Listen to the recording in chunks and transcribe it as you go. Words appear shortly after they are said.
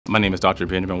My name is Dr.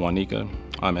 Benjamin Mwanika.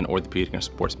 I'm an orthopedic and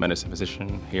sports medicine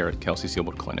physician here at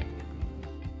Kelsey-Seybold Clinic.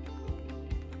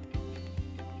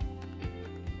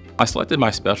 I selected my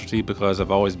specialty because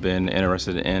I've always been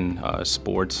interested in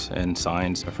sports and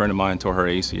science. A friend of mine tore her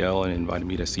ACL and invited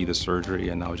me to see the surgery,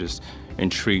 and I was just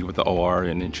intrigued with the OR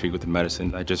and intrigued with the medicine.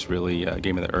 That just really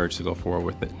gave me the urge to go forward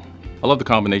with it. I love the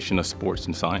combination of sports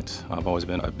and science. I've always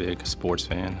been a big sports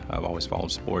fan. I've always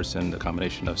followed sports, and the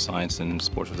combination of science and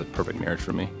sports was a perfect marriage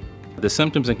for me. The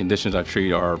symptoms and conditions I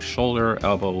treat are shoulder,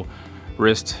 elbow,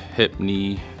 wrist, hip,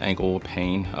 knee, ankle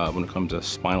pain. When it comes to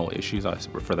spinal issues, I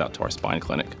refer that to our spine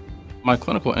clinic. My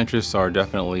clinical interests are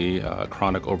definitely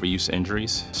chronic overuse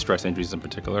injuries, stress injuries in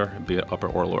particular, be it upper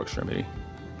or lower extremity.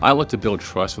 I look to build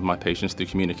trust with my patients through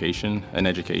communication and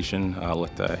education. I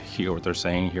look to hear what they're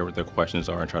saying, hear what their questions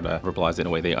are, and try to verbalize it in a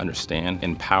way they understand,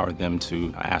 empower them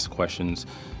to ask questions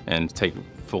and take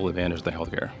full advantage of the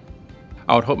healthcare.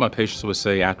 I would hope my patients would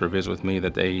say after a visit with me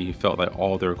that they felt that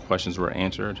all their questions were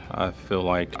answered. I feel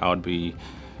like I would be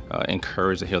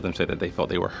encouraged to hear them say that they felt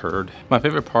they were heard. My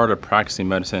favorite part of practicing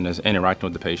medicine is interacting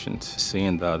with the patients,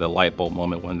 seeing the light bulb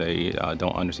moment when they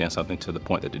don't understand something to the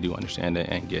point that they do understand it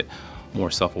and get more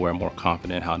self-aware, more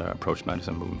confident how to approach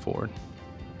medicine moving forward.